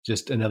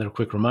just another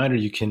quick reminder,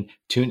 you can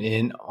tune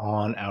in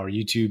on our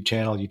YouTube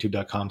channel,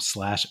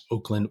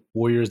 youtube.com/Oakland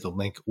Warriors. The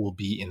link will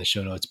be in the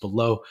show notes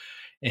below,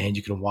 and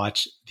you can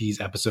watch these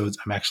episodes.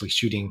 I'm actually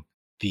shooting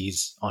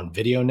these on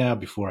video now.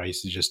 Before I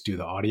used to just do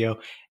the audio,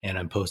 and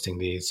I'm posting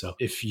these. So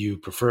if you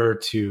prefer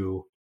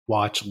to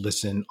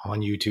listen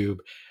on YouTube,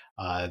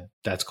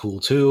 that's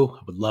cool too. I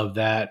would love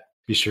that.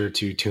 Be sure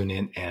to tune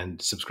in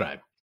and subscribe.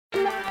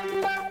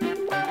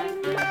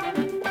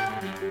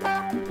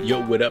 Yo,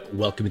 what up?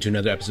 Welcome to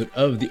another episode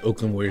of the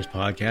Oakland Warriors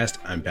podcast.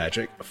 I'm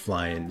Patrick,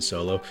 flying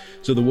solo.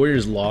 So the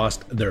Warriors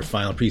lost their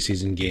final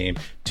preseason game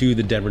to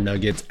the Denver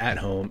Nuggets at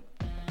home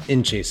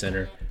in Chase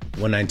Center,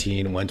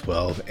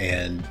 119-112,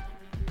 and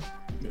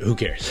who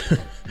cares,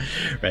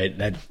 right?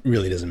 That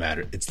really doesn't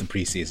matter. It's the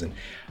preseason.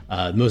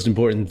 Most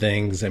important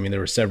things, I mean, there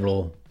were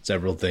several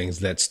things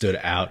that stood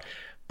out,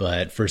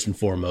 but first and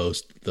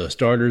foremost, the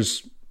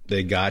starters,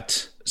 they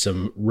got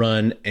some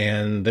run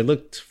and they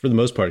looked, for the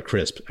most part,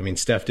 crisp. I mean,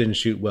 Steph didn't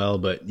shoot well,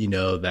 but you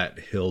know that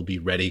he'll be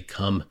ready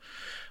come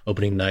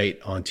opening night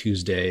on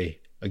Tuesday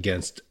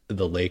against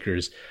the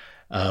Lakers.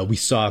 We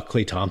saw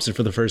Klay Thompson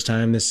for the first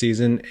time this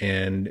season,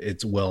 and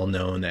it's well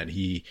known that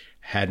he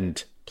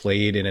hadn't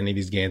played in any of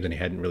these games and he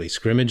hadn't really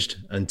scrimmaged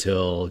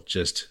until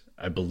just,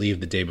 I believe,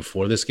 the day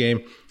before this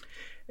game.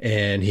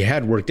 And he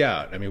had worked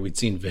out. I mean, we'd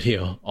seen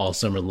video all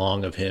summer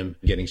long of him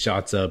getting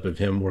shots up, of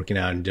him working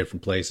out in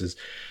different places.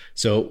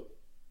 So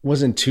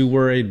wasn't too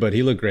worried, but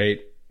he looked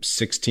great.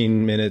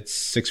 16 minutes,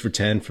 6 for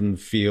 10 from the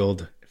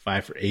field,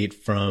 5 for 8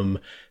 from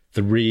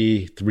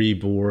three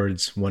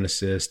boards, 1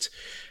 assist,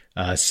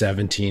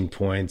 17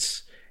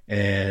 points.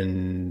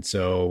 And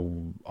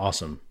so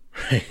awesome,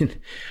 right?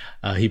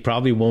 He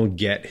probably won't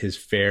get his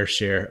fair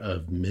share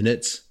of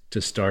minutes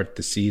to start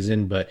the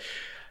season, but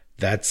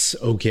that's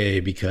okay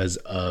because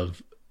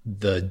of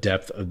the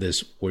depth of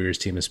this Warriors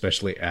team,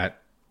 especially at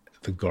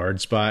the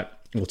guard spot.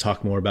 We'll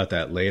talk more about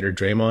that later.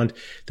 Draymond,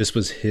 this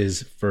was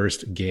his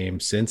first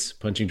game since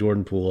punching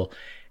Jordan Poole,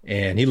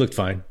 and he looked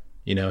fine.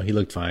 He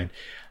looked fine.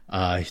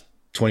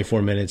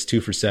 24 minutes,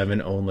 2 for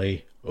 7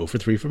 only, 0 for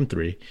 3 from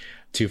 3,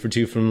 2 for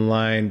 2 from the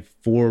line,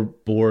 4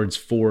 boards,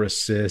 4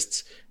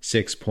 assists,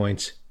 6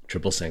 points,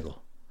 triple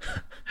single.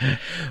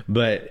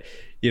 But,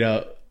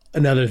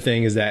 another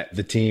thing is that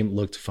the team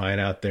looked fine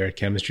out there.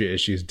 Chemistry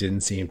issues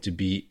didn't seem to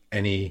be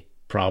any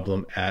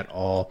problem at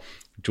all.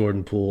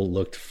 Jordan Poole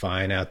looked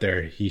fine out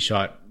there. He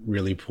shot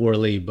really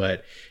poorly,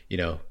 but,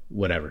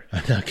 whatever.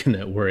 I'm not going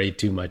to worry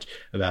too much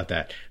about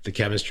that. The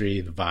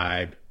chemistry, the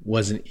vibe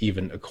wasn't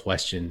even a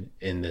question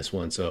in this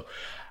one. So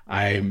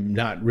I'm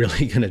not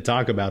really going to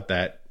talk about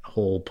that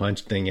whole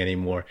punch thing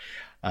anymore.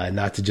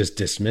 Not to just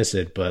dismiss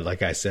it, but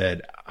like I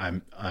said,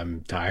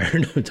 I'm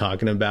tired of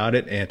talking about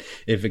it. And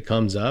if it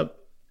comes up,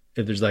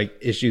 if there's like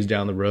issues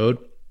down the road,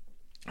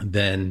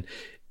 then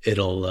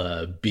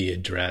it'll be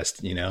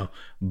addressed,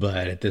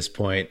 but at this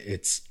point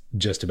it's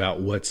just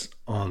about what's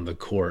on the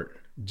court.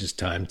 Just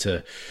time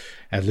to,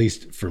 at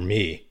least for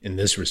me in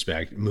this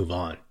respect, move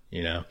on.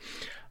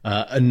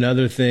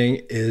 Another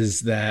thing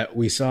is that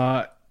we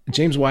saw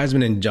James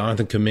Wiseman and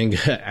Jonathan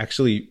Kuminga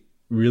actually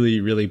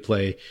really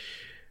play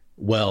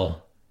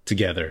well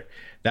together.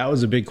 That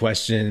was a big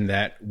question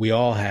that we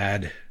all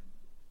had.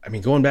 I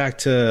mean, going back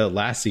to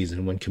last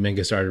season when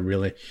Kuminga started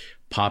really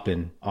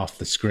popping off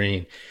the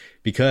screen,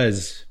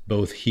 because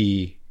both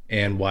he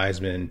and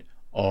Wiseman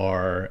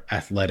are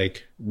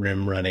athletic,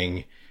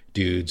 rim-running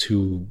dudes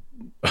who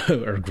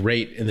are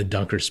great in the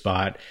dunker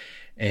spot.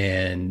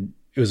 And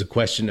it was a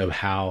question of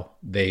how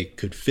they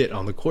could fit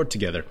on the court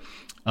together.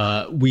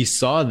 We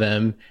saw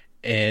them,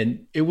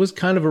 and it was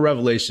kind of a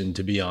revelation,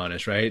 to be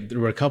honest, right? There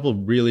were a couple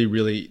of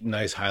really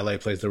nice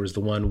highlight plays. There was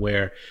the one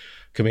where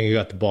Kuminga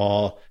got the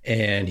ball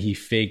and he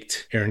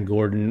faked Aaron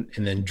Gordon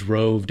and then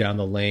drove down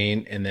the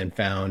lane and then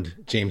found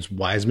James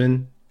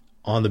Wiseman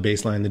on the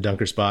baseline, the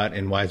dunker spot,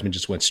 and Wiseman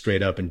just went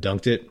straight up and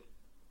dunked it.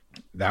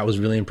 That was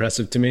really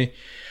impressive to me,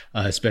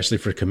 especially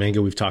for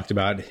Kuminga. We've talked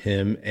about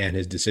him and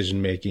his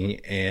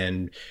decision-making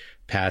and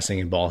passing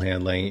and ball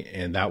handling,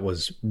 and that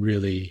was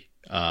really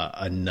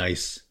a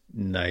nice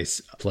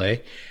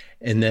play.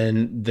 And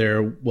then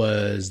there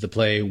was the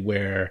play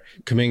where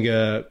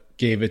Kuminga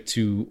gave it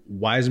to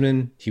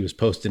Wiseman. He was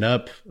posting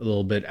up a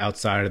little bit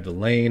outside of the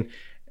lane,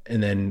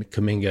 and then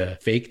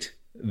Kuminga faked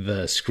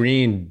the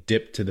screen,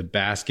 dipped to the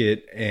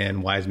basket,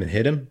 and Wiseman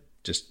hit him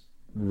just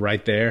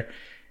right there,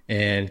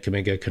 and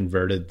Kuminga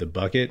converted the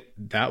bucket.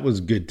 That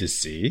was good to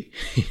see.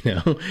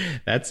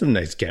 That's some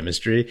nice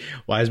chemistry.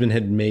 Wiseman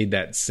had made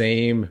that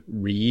same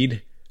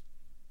read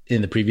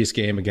in the previous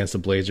game against the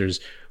Blazers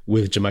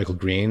with JaMychal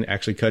Green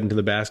actually cut into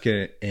the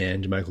basket,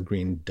 and JaMychal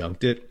Green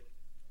dunked it.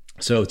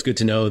 So it's good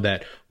to know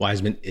that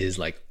Wiseman is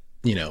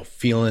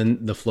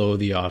feeling the flow of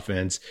the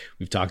offense.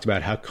 We've talked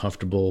about how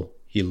comfortable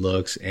he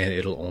looks, and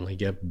it'll only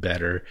get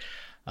better.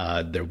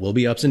 There will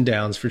be ups and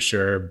downs for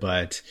sure,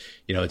 but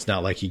it's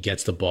not like he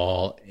gets the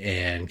ball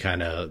and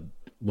kind of,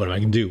 what am I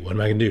going to do? What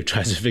am I going to do?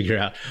 Tries to figure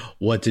out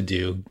what to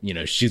do,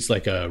 shoots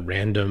like a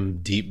random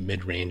deep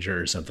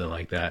mid-ranger or something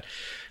like that.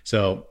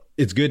 So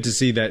it's good to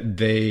see that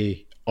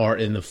they are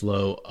in the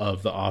flow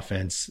of the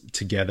offense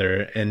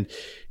together. And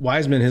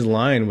Wiseman, his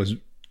line was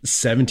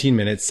 17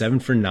 minutes, 7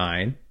 for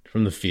 9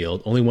 from the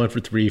field, only 1 for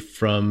 3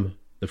 from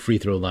the free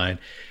throw line,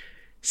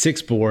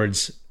 6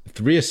 boards,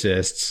 3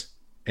 assists,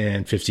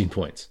 and 15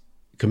 points.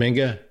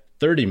 Kuminga,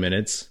 30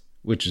 minutes,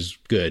 which is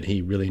good.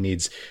 He really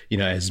needs,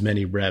 as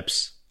many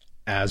reps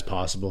as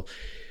possible.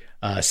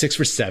 6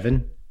 for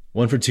 7,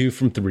 1 for 2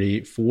 from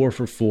 3, 4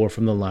 for 4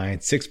 from the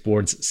line, 6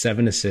 boards,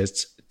 7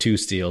 assists, 2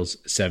 steals,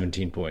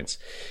 17 points.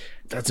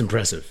 That's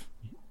impressive.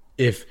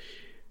 If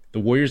the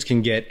Warriors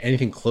can get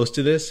anything close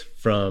to this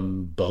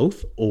from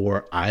both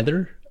or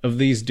either of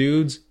these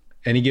dudes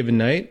any given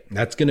night,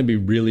 that's going to be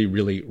really,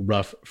 really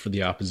rough for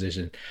the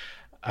opposition.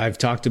 I've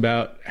talked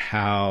about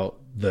how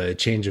the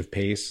change of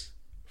pace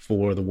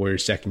for the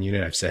Warriors second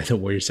unit, I've said the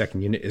Warriors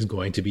second unit is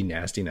going to be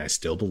nasty, and I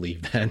still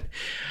believe that.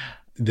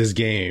 This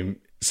game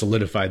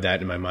solidified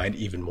that in my mind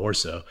even more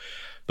so.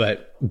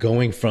 But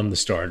going from the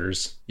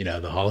starters,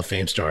 the Hall of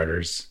Fame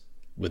starters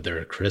with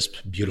their crisp,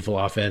 beautiful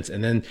offense,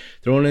 and then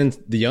throwing in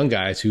the young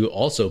guys who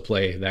also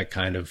play that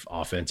kind of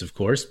offense, of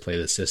course, play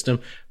the system,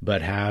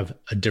 but have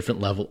a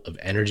different level of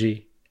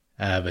energy,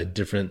 have a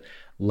different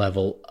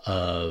level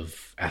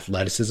of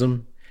athleticism,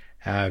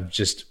 have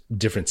just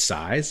different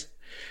size.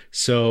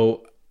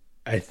 So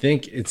I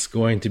think it's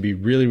going to be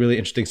really, really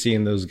interesting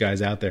seeing those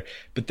guys out there.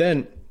 But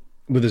then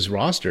with his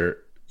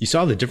roster, you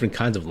saw the different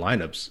kinds of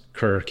lineups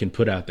Kerr can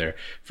put out there.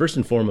 First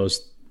and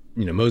foremost,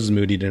 Moses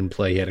Moody didn't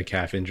play. He had a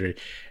calf injury,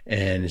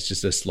 and it's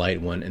just a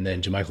slight one. And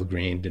then JaMychal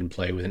Green didn't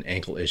play with an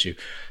ankle issue.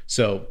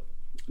 So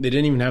they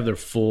didn't even have their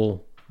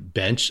full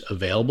bench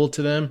available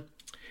to them.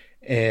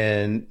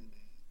 And,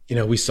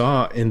 we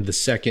saw in the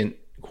second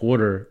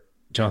quarter,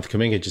 Jonathan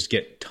Kuminga just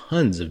get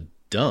tons of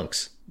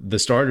dunks. The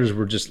starters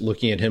were just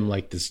looking at him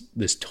like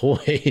this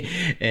toy,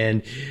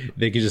 and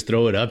they could just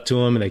throw it up to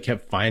him, and they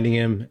kept finding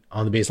him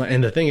on the baseline.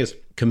 And the thing is,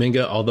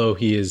 Kuminga, although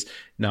he is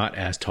not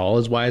as tall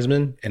as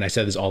Wiseman, and I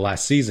said this all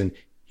last season,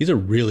 he's a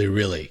really,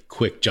 really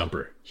quick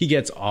jumper. He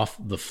gets off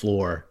the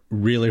floor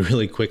really,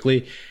 really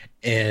quickly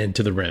and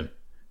to the rim.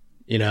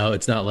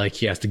 It's not like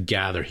he has to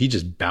gather. He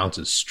just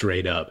bounces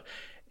straight up,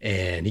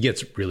 and he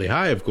gets really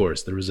high, of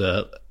course. There was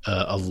a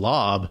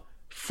lob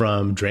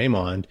from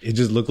Draymond. It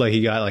just looked like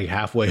he got like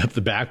halfway up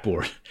the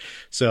backboard.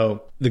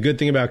 So the good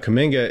thing about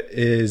Kuminga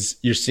is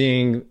you're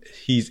seeing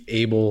he's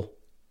able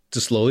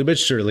to slowly but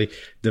surely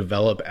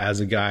develop as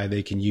a guy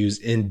they can use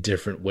in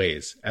different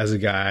ways, as a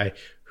guy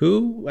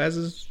who,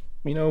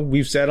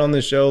 we've said on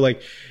the show,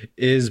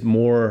 is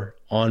more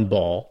on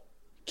ball,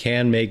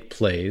 can make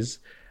plays,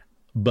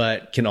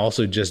 but can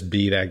also just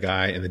be that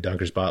guy in the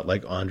dunker spot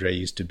like Andre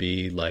used to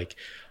be, like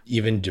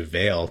even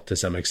JaVale to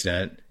some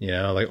extent,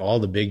 all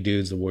the big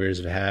dudes the Warriors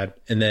have had.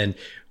 And then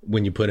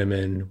when you put him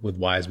in with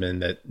Wiseman,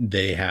 that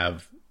they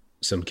have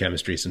some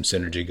chemistry, some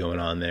synergy going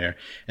on there.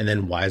 And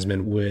then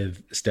Wiseman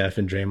with Steph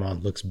and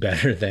Draymond looks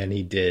better than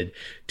he did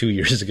 2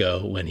 years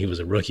ago when he was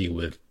a rookie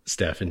with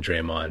Steph and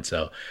Draymond.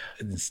 So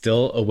it's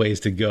still a ways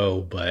to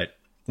go, but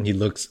he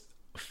looks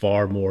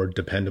far more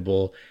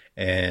dependable.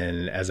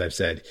 And as I've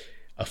said,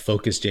 a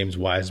focused James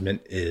Wiseman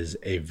is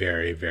a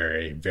very,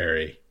 very,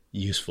 very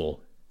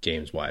useful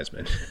James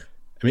Wiseman.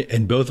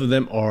 And both of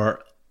them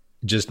are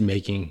just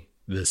making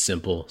the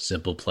simple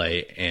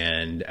play.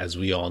 And as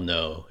we all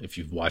know, if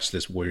you've watched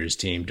this Warriors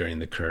team during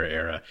the Kerr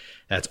era,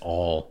 that's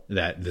all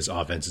that this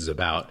offense is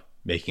about,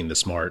 making the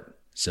smart,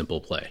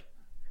 simple play.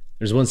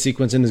 There's one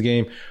sequence in this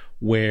game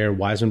where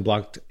Wiseman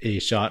blocked a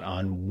shot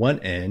on one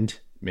end,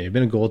 may have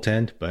been a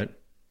goaltend, but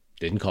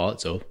didn't call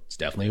it, so it's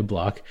definitely a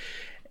block.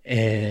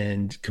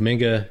 And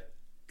Kuminga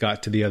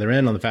got to the other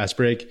end on the fast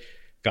break,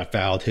 got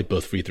fouled, hit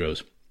both free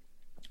throws.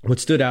 What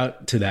stood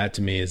out to that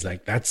to me is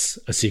that's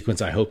a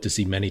sequence I hope to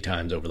see many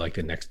times over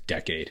the next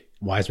decade.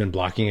 Wiseman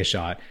blocking a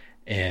shot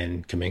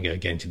and Kuminga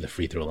getting to the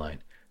free throw line.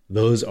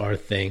 Those are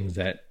things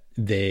that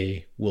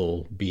they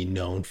will be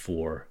known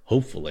for,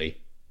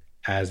 hopefully,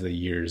 as the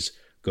years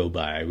go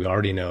by. We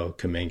already know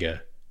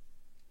Kuminga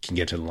can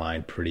get to the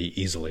line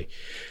pretty easily.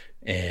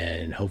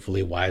 And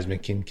hopefully Wiseman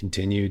can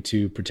continue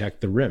to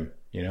protect the rim.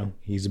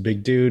 He's a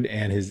big dude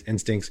and his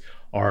instincts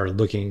are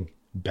looking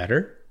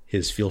better.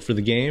 His feel for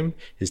the game,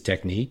 his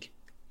technique,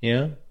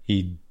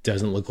 he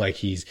doesn't look like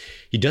he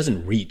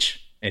doesn't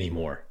reach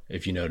anymore.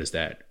 If you notice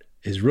that,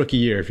 his rookie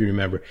year, if you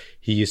remember,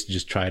 he used to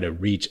just try to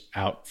reach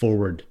out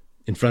forward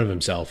in front of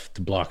himself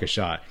to block a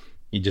shot.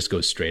 He just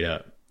goes straight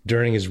up.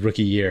 During his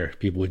rookie year,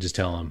 people would just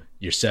tell him,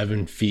 "You're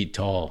 7 feet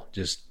tall.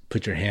 Just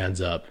put your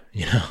hands up,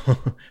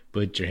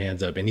 put your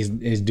hands up." And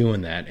he's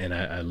doing that. And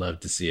I love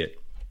to see it.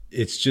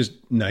 It's just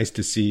nice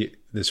to see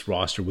this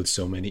roster with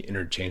so many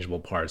interchangeable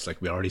parts.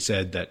 Like we already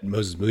said that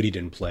Moses Moody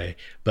didn't play,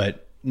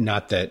 but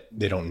not that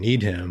they don't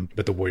need him,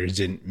 but the Warriors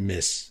didn't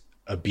miss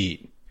a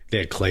beat. They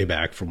had Clay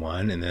back for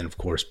one, and then of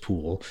course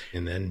Poole,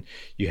 and then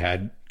you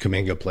had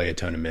Kuminga play a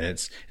ton of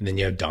minutes, and then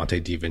you have Dante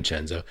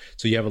DiVincenzo.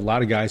 So you have a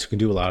lot of guys who can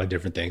do a lot of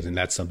different things, and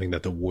that's something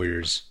that the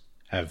Warriors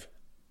have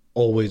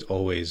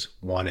always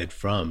wanted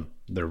from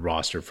their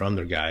roster, from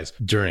their guys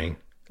during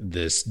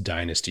this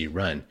dynasty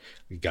run.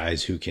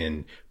 Guys who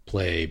can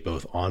play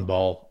both on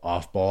ball,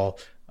 off ball.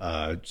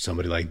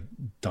 Somebody like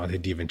Dante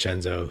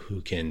DiVincenzo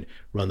who can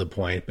run the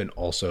point, but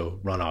also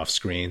run off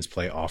screens,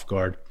 play off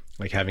guard.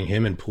 Like having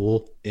him and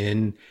Poole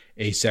in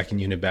a second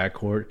unit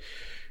backcourt.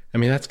 I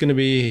mean, that's going to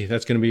be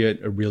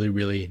a really,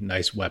 really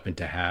nice weapon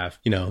to have,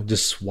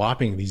 just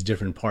swapping these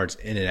different parts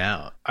in and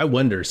out. I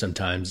wonder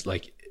sometimes,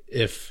 like,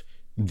 if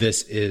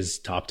this is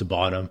top to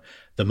bottom,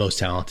 the most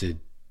talented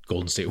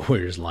Golden State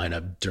Warriors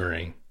lineup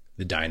during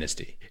the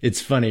dynasty.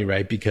 It's funny,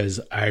 right? Because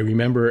I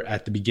remember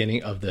at the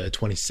beginning of the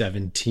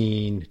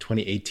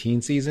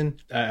 2017-2018 season,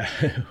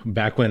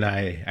 back when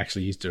I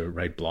actually used to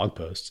write blog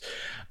posts,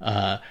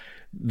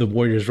 the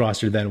Warriors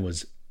roster then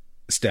was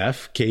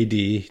Steph,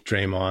 KD,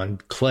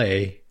 Draymond,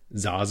 Klay,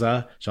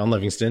 Zaza, Sean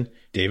Livingston,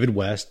 David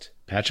West,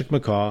 Patrick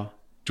McCaw,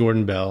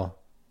 Jordan Bell,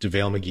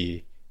 JaVale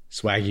McGee,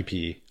 Swaggy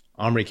P,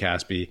 Omri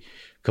Caspi,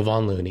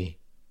 Kevon Looney,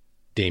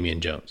 Damian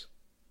Jones.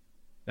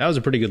 That was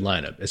a pretty good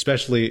lineup,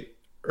 especially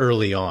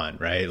early on,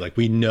 right? Like,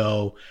 we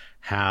know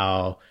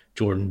how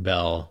Jordan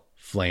Bell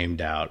flamed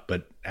out,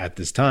 but at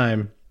this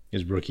time,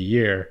 his rookie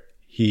year,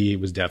 he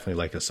was definitely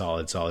like a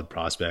solid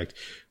prospect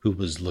who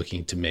was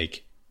looking to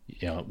make,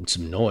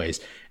 some noise.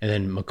 And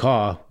then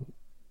McCaw,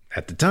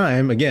 at the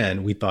time,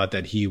 again, we thought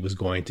that he was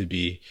going to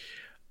be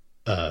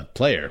a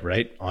player,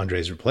 right?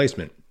 Andre's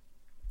replacement.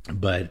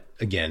 But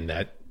again,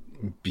 that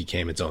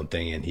became its own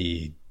thing, and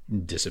he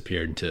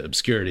disappeared into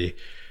obscurity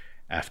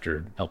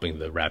after helping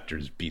the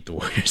Raptors beat the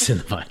Warriors in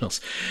the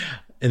finals.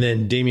 And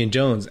then Damian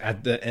Jones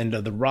at the end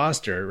of the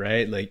roster,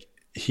 right? Like,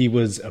 he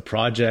was a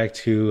project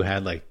who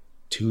had like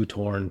 2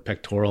 torn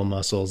pectoral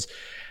muscles,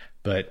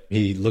 but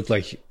he looked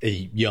like a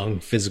young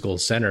physical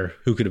center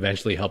who could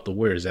eventually help the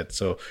Warriors.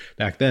 So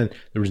back then,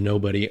 there was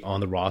nobody on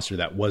the roster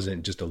that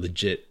wasn't just a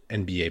legit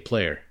NBA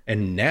player.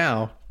 And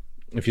now,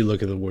 if you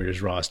look at the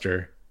Warriors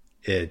roster,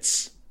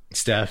 it's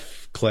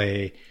Steph,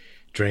 Klay,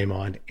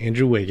 Draymond,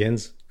 Andrew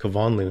Wiggins,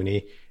 Kevon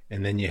Looney,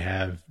 and then you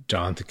have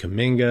Jonathan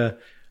Kuminga,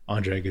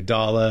 Andre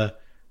Iguodala,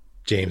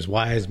 James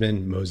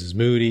Wiseman, Moses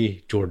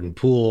Moody, Jordan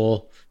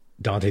Poole,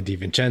 Dante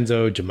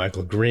DiVincenzo,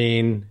 JaMychal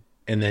Green,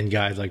 and then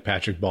guys like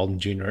Patrick Baldwin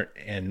Jr.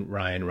 and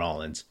Ryan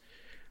Rollins.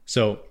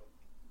 So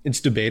it's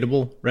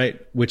debatable, right?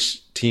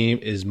 Which team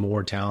is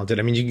more talented?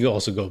 I mean, you can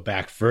also go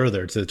back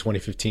further to the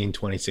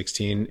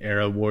 2015-2016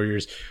 era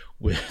Warriors,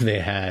 where they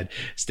had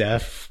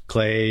Steph,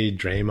 Klay,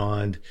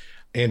 Draymond,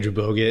 Andrew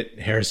Bogut,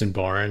 Harrison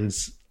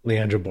Barnes,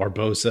 Leandro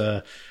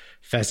Barbosa,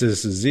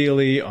 Festus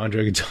Ezeli,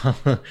 Andre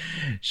Iguodala,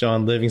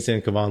 Sean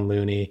Livingston, Kevon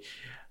Looney,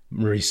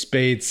 Maurice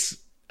Spates.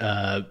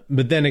 But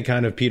then it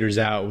kind of peters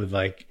out with,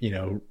 like,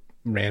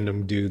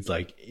 random dudes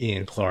like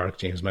Ian Clark,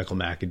 James Michael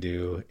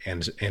McAdoo,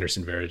 and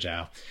Anderson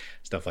Varejao,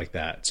 stuff like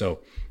that. So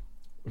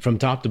from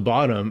top to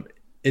bottom,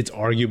 it's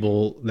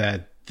arguable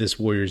that this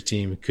Warriors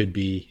team could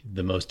be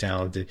the most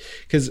talented,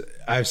 because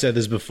I've said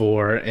this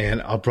before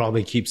and I'll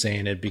probably keep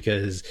saying it,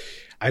 because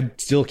I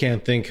still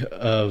can't think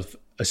of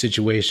a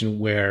situation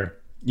where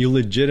you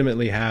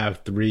legitimately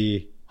have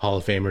 3 Hall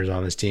of Famers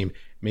on this team,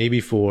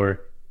 maybe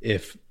 4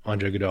 if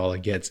Andre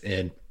Iguodala gets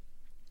in,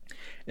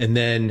 and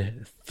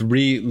then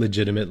 3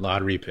 legitimate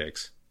lottery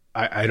picks.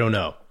 I don't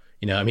know.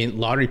 I mean,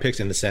 lottery picks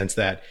in the sense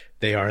that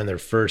they are in their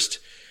first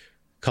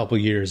couple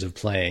years of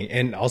playing.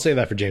 And I'll say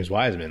that for James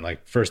Wiseman,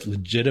 like, first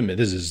legitimate,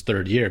 this is his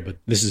 3rd year, but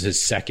this is his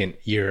 2nd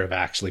year of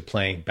actually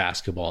playing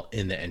basketball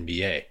in the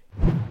NBA.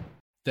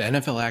 The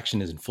NFL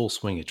action is in full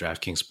swing at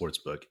DraftKings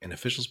Sportsbook, an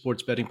official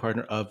sports betting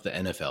partner of the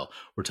NFL.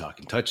 We're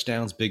talking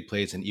touchdowns, big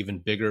plays, and even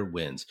bigger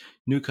wins.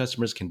 New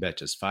customers can bet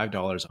just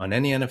 $5 on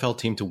any NFL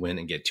team to win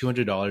and get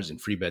 $200 in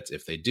free bets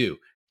if they do.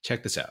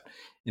 Check this out.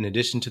 In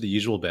addition to the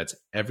usual bets,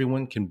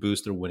 everyone can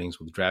boost their winnings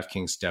with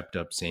DraftKings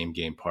stepped-up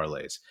same-game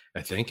parlays.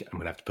 I think I'm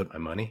going to have to put my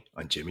money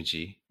on Jimmy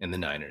G and the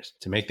Niners.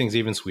 To make things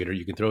even sweeter,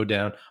 you can throw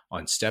down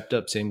on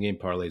stepped-up same-game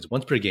parlays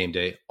once per game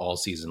day all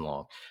season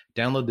long.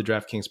 Download the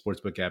DraftKings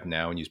Sportsbook app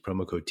now and use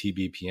promo code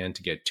TBPN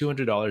to get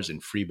 $200 in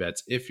free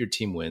bets if your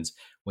team wins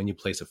when you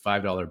place a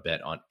 $5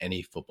 bet on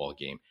any football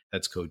game.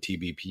 That's code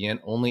TBPN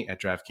only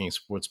at DraftKings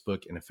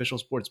Sportsbook, an official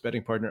sports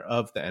betting partner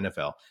of the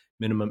NFL.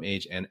 Minimum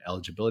age and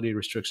eligibility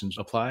restrictions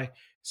apply.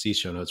 See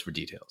show notes for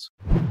details.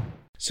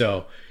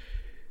 So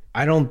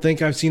I don't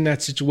think I've seen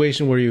that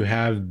situation where you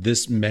have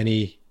this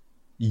many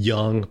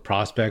young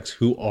prospects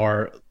who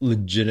are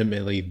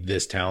legitimately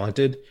this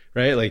talented,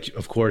 right? Like,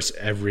 of course,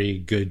 every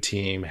good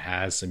team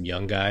has some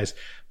young guys,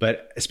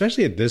 but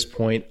especially at this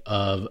point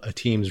of a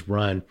team's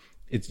run,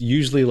 it's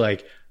usually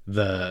like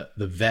the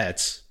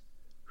vets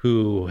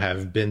who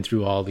have been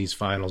through all these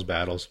finals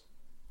battles,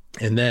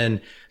 and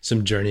then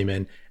some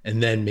journeymen,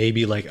 and then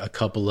maybe like a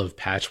couple of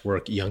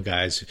patchwork young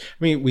guys.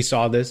 I mean, we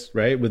saw this,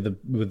 right, with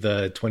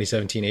the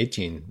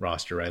 2017-18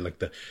 roster, right? Like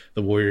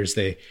the Warriors,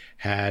 they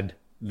had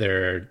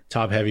their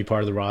top heavy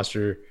part of the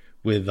roster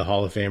with the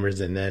Hall of Famers,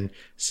 and then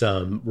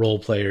some role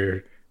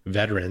player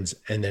veterans,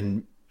 and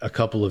then a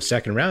couple of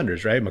second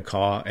rounders, right?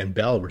 McCaw and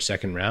Bell were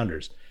second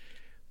rounders.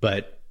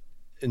 But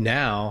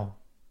now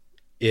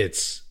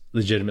it's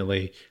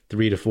legitimately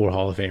 3 to 4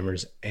 Hall of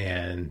Famers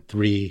and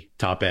 3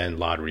 top end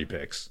lottery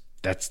picks.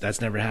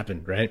 That's never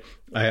happened, right?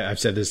 I've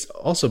said this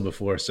also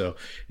before. So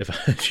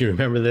if you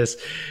remember this,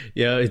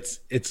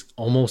 it's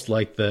almost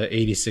like the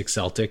 '86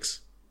 Celtics.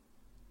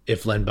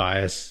 If Len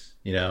Bias,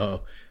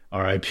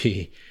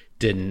 RIP,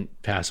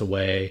 didn't pass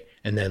away,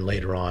 and then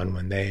later on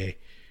when they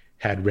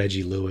had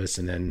Reggie Lewis,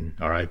 and then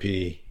RIP,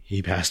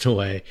 he passed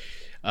away.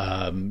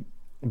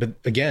 But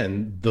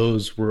again,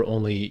 those were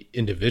only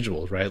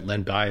individuals, right?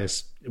 Len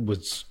Bias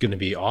was going to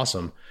be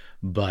awesome,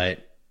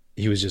 but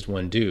he was just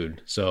one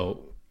dude.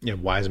 So you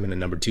have Wiseman, a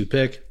number 2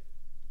 pick.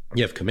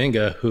 You have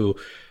Kuminga, who,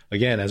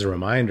 again, as a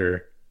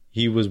reminder,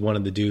 he was one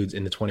of the dudes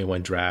in the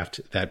 21 draft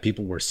that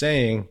people were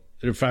saying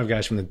there are 5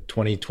 guys from the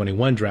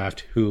 2021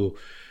 draft who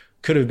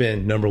could have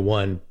been number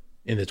 1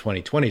 in the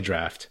 2020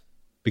 draft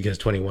because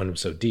 21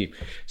 was so deep.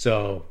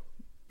 So,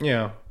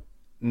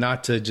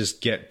 not to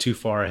just get too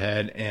far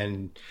ahead.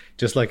 And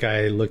just like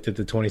I looked at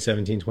the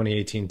 2017,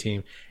 2018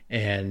 team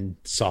and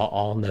saw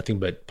all nothing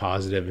but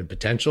positive and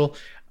potential,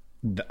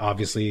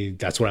 obviously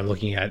that's what I'm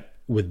looking at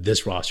with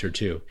this roster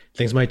too.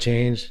 Things might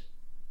change,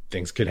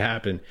 things could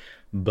happen,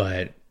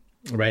 but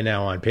right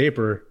now on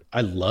paper,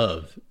 I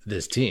love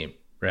this team,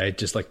 right?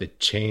 Just like the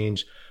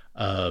change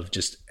of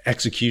just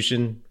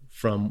execution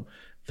from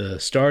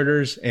the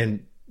starters.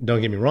 And don't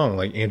get me wrong,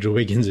 like Andrew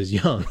Wiggins is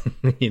young,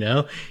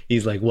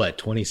 he's like what,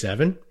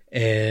 27?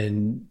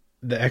 And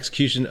the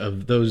execution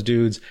of those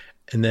dudes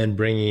and then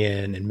bringing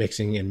in and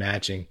mixing and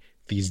matching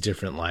these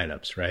different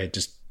lineups, right?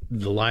 Just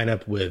the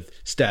lineup with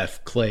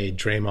Steph, Clay,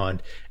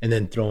 Draymond, and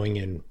then throwing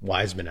in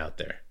Wiseman out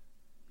there.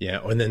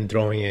 And then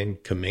throwing in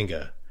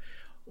Kuminga,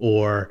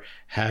 or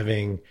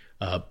having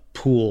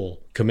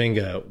Poole,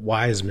 Kuminga,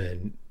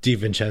 Wiseman,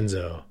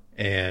 DiVincenzo,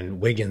 and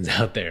Wiggins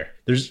out there.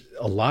 There's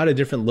a lot of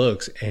different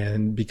looks.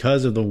 And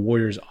because of the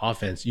Warriors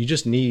offense, you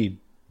just need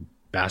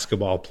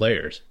basketball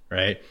players,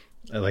 right?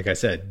 Like I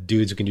said,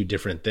 dudes who can do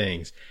different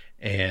things.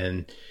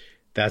 And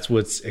that's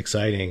what's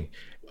exciting.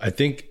 I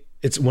think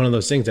it's one of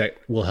those things that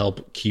will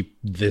help keep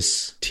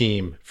this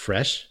team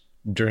fresh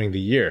during the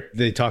year.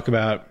 They talk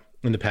about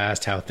in the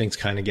past how things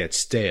kind of get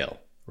stale,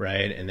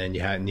 right? And then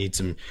you need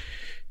some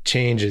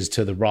changes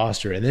to the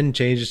roster and then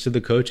changes to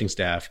the coaching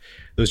staff.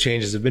 Those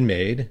changes have been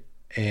made.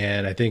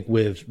 And I think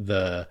with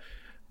the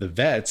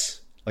vets,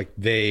 like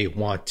they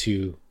want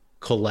to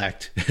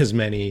collect as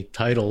many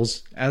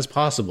titles as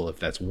possible. If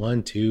that's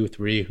 1, 2,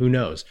 3, who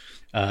knows?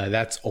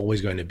 That's always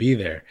going to be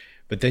there.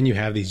 But then you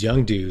have these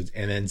young dudes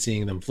and then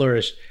seeing them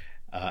flourish.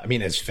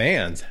 As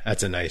fans,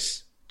 that's a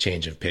nice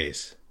change of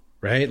pace,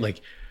 right? Like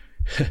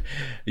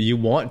you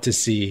want to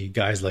see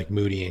guys like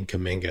Moody and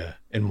Kuminga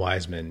and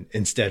Wiseman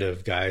instead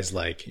of guys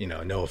like,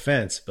 no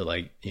offense, but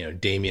like,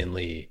 Damian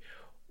Lee,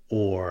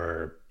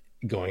 or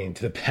going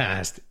into the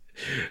past,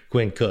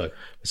 Quinn Cook.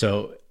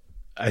 So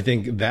I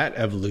think that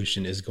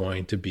evolution is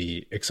going to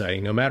be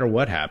exciting no matter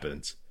what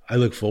happens. I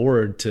look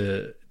forward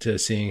to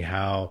seeing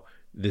how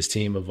this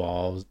team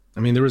evolves.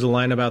 There was a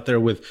lineup out there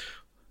with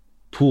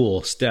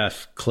Poole,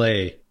 Steph,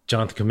 Clay,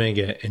 Jonathan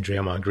Kuminga, and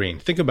Draymond Green.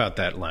 Think about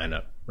that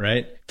lineup,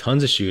 right?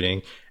 Tons of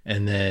shooting,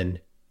 and then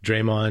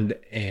Draymond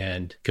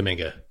and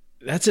Kuminga.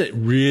 That's a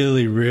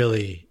really,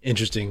 really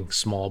interesting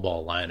small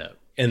ball lineup.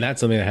 And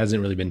that's something that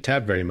hasn't really been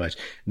tapped very much.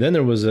 Then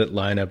there was a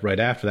lineup right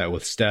after that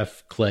with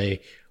Steph,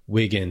 Clay,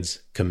 Wiggins,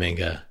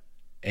 Kuminga,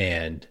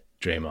 and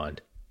Draymond.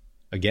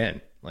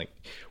 Again, like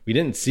we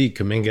didn't see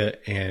Kuminga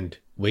and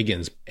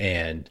Wiggins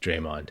and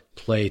Draymond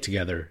play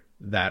together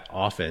that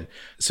often.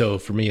 So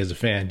for me as a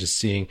fan, just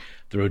seeing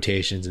the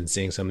rotations and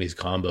seeing some of these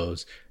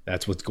combos,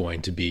 that's what's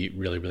going to be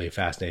really, really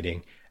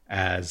fascinating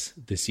as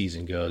the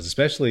season goes,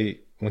 especially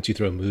once you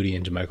throw Moody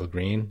and JaMychal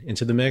Green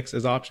into the mix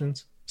as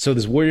options. So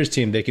this Warriors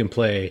team, they can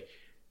play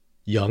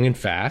young and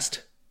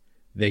fast.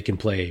 They can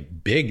play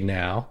big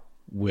now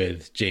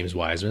with James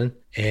Wiseman,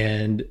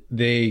 and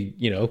they,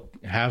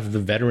 have the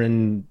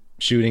veteran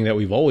shooting that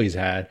we've always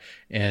had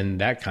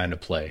and that kind of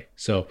play.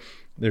 So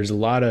there's a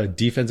lot of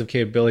defensive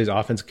capabilities,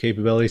 offensive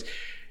capabilities.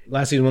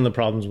 Last season, one of the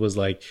problems was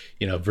like,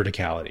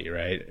 verticality,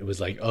 right? It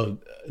was like, oh,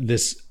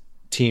 this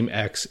team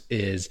X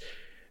is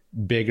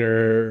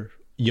bigger,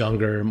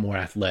 younger, more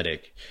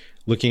athletic.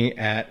 Looking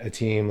at a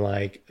team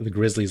like the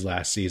Grizzlies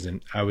last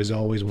season, I was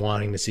always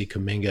wanting to see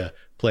Kuminga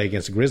play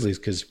against the Grizzlies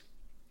because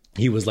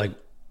he was like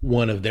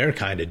one of their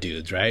kind of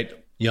dudes, right?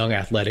 Young,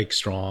 athletic,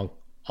 strong,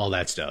 all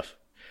that stuff.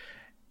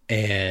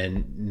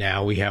 And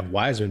now we have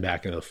Wiseman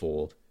back in the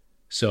fold.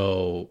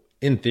 So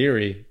in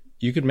theory,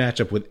 you could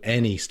match up with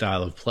any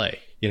style of play.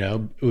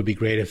 It would be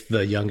great if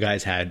the young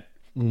guys had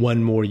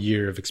one more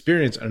year of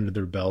experience under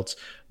their belts.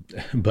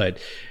 But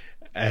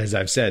as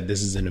I've said,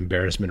 this is an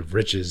embarrassment of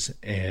riches.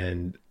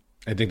 And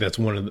I think that's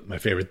one of my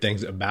favorite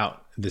things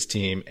about this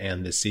team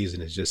and this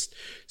season is just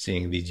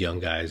seeing these young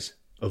guys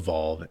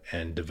evolve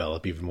and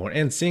develop even more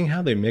and seeing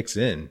how they mix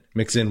in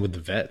with the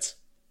vets.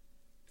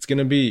 It's going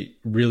to be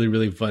really,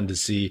 really fun to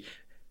see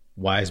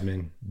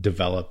Wiseman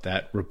develop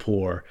that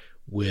rapport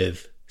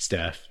with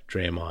Steph,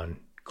 Draymond,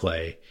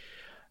 Clay.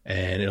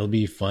 And it'll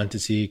be fun to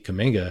see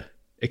Kuminga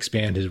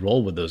expand his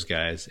role with those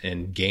guys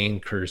and gain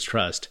Kerr's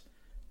trust.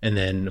 And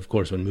then, of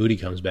course, when Moody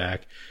comes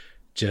back,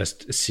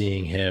 just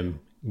seeing him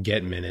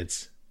get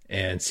minutes,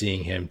 and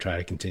seeing him try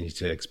to continue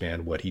to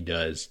expand what he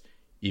does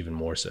even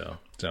more so.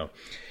 So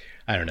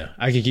I don't know.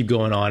 I could keep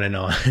going on and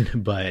on,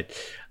 but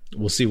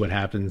we'll see what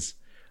happens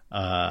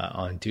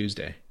on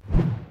Tuesday.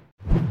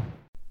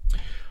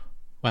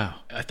 Wow.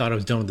 I thought I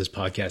was done with this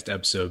podcast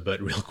episode,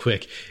 but real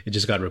quick, it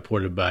just got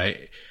reported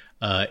by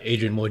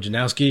Adrian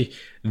Wojnarowski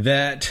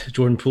that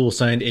Jordan Poole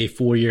signed a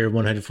 4-year,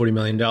 $140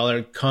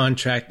 million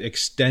contract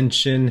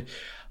extension.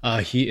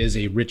 He is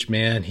a rich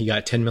man. He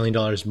got $10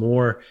 million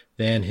more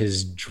than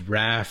his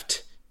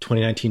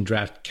 2019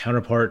 draft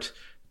counterpart,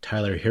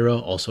 Tyler Hero,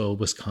 also a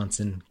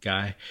Wisconsin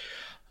guy.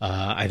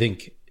 I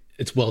think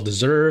it's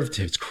well-deserved.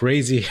 It's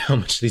crazy how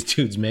much these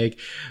dudes make,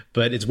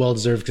 but it's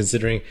well-deserved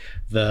considering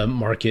the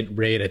market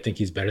rate. I think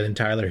he's better than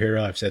Tyler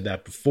Hero. I've said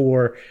that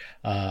before.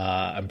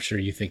 I'm sure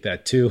you think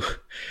that too.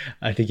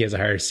 I think he has a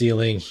higher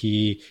ceiling.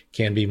 He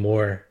can be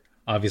more,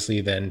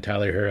 obviously, than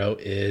Tyler Hero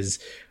is.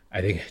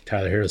 I think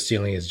Tyler Hero's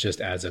ceiling is just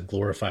as a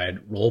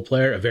glorified role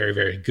player, a very,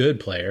 very good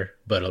player,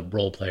 but a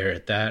role player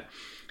at that.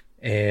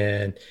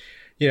 And,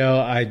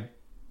 I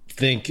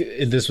think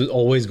this was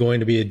always going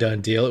to be a done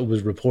deal. It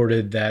was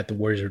reported that the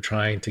Warriors are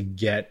trying to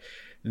get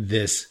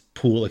this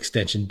Poole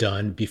extension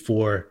done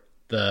before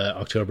the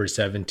October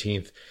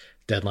 17th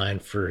deadline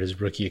for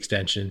his rookie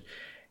extension.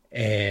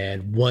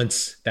 And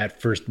once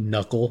that first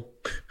knuckle,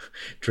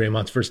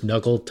 Draymond's first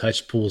knuckle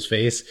touched Poole's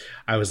face,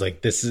 I was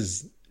like, this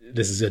is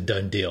a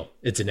done deal.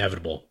 It's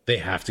inevitable. They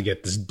have to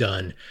get this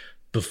done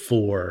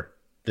before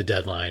the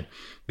deadline,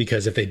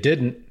 because if they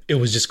didn't, it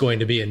was just going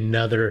to be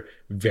another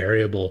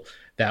variable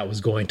that was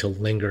going to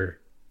linger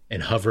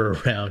and hover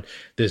around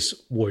this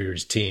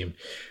Warriors team.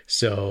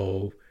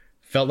 So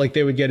felt like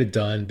they would get it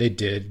done. They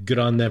did. Good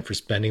on them for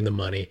spending the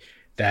money.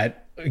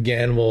 That,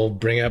 again, will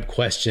bring up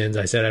questions.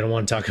 I said I don't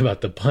want to talk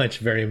about the punch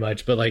very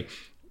much, but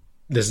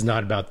this is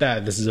not about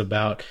that. This is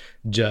about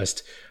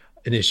just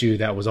an issue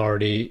that was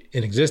already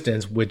in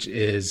existence, which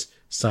is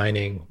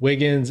signing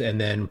Wiggins and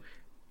then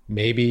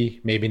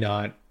maybe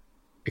not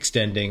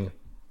extending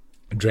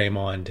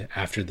Draymond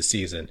after the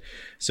season.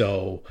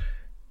 So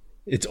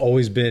it's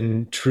always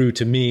been true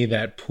to me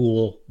that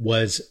Poole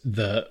was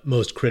the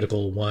most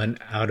critical one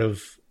out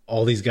of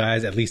all these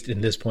guys, at least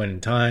in this point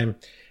in time.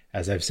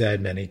 As I've said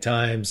many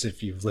times,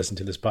 if you've listened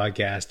to this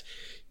podcast,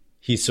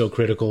 he's so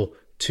critical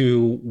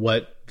to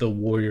what the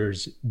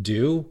Warriors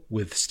do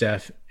with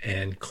Steph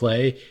and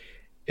Klay.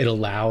 It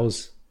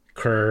allows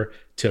Kerr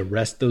to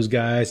rest those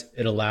guys.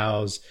 It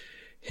allows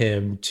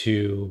him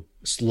to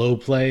slow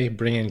play,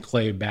 bring in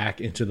Klay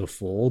back into the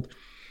fold.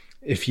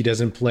 If he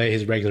doesn't play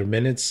his regular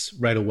minutes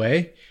right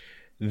away,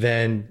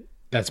 then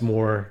that's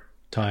more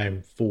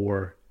time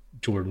for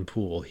Jordan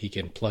Poole. He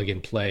can plug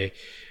and play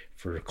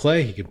for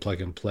Klay. He can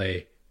plug and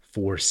play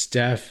for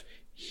Steph.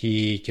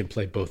 He can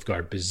play both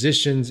guard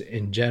positions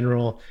in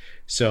general.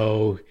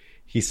 So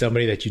he's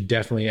somebody that you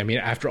definitely,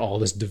 after all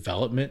this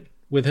development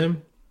with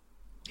him,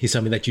 he's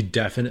something that you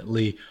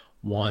definitely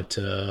want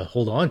to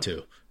hold on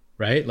to,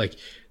 right?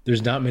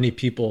 There's not many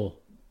people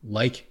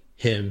like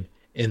him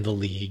in the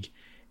league,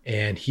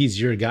 and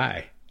he's your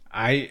guy.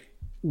 I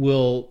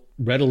will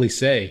readily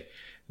say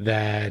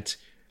that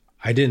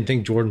I didn't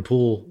think Jordan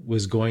Poole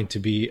was going to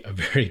be a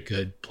very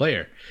good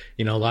player.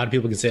 A lot of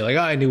people can say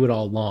I knew it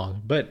all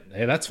along, but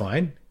hey, that's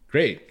fine.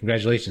 Great.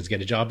 Congratulations.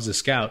 Get a job as a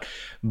scout.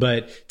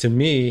 But to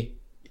me,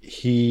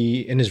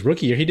 in his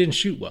rookie year, he didn't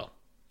shoot well.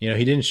 He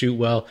didn't shoot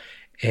well,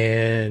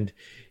 and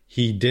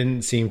he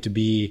didn't seem to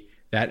be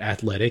that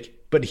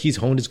athletic, but he's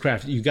honed his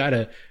craft. You got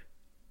to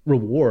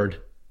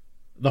reward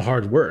the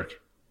hard work.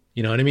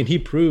 You know what I mean? He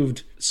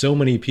proved so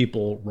many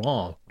people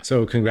wrong.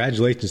 So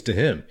congratulations to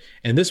him.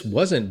 And this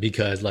wasn't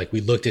because we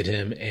looked at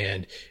him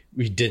and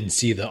we didn't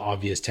see the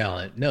obvious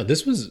talent. No,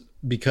 this was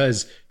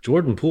because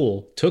Jordan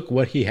Poole took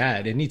what he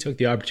had and he took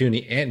the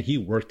opportunity and he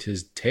worked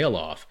his tail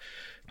off.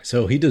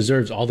 So he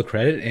deserves all the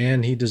credit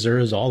and he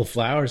deserves all the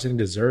flowers and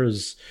he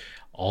deserves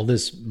all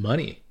this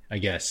money, I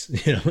guess,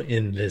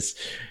 in this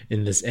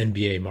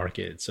NBA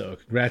market. So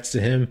congrats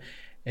to him.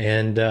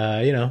 And,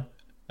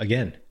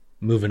 again,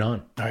 moving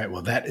on. All right.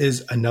 Well, that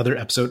is another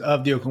episode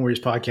of the Oakland Warriors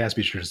podcast.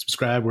 Be sure to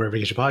subscribe wherever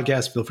you get your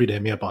podcast. Feel free to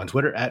hit me up on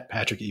Twitter at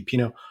Patrick E.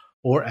 Pino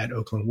or at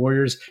Oakland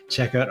Warriors.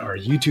 Check out our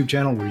YouTube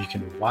channel where you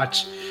can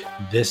watch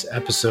this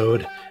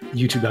episode,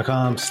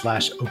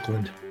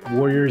 youtube.com/Oakland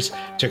Warriors.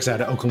 Check us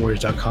out at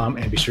oaklandwarriors.com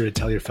and be sure to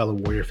tell your fellow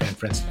Warrior fan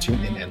friends to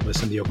tune in and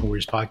listen. The Oakland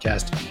Warriors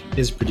podcast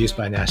is produced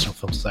by National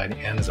Film Society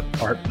and is a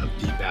part of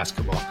the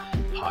Basketball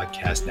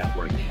Podcast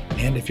Network.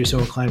 And if you're so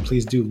inclined,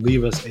 please do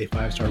leave us a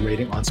 5-star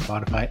rating on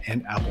Spotify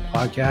and Apple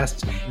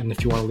Podcasts. And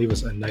if you want to leave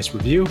us a nice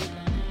review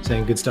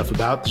saying good stuff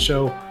about the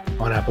show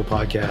on Apple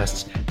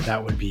Podcasts,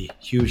 that would be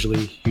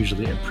hugely,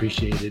 hugely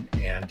appreciated,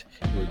 and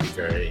it would be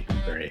very,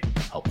 very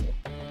helpful.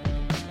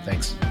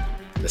 Thanks.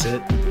 That's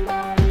it.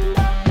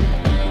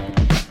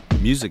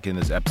 Music in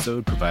this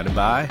episode provided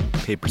by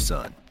Paper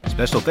Sun.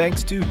 Special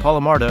thanks to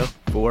Paul Amardo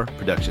for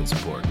production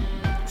support.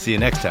 See you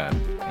next time,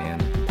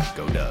 and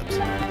go Dubs.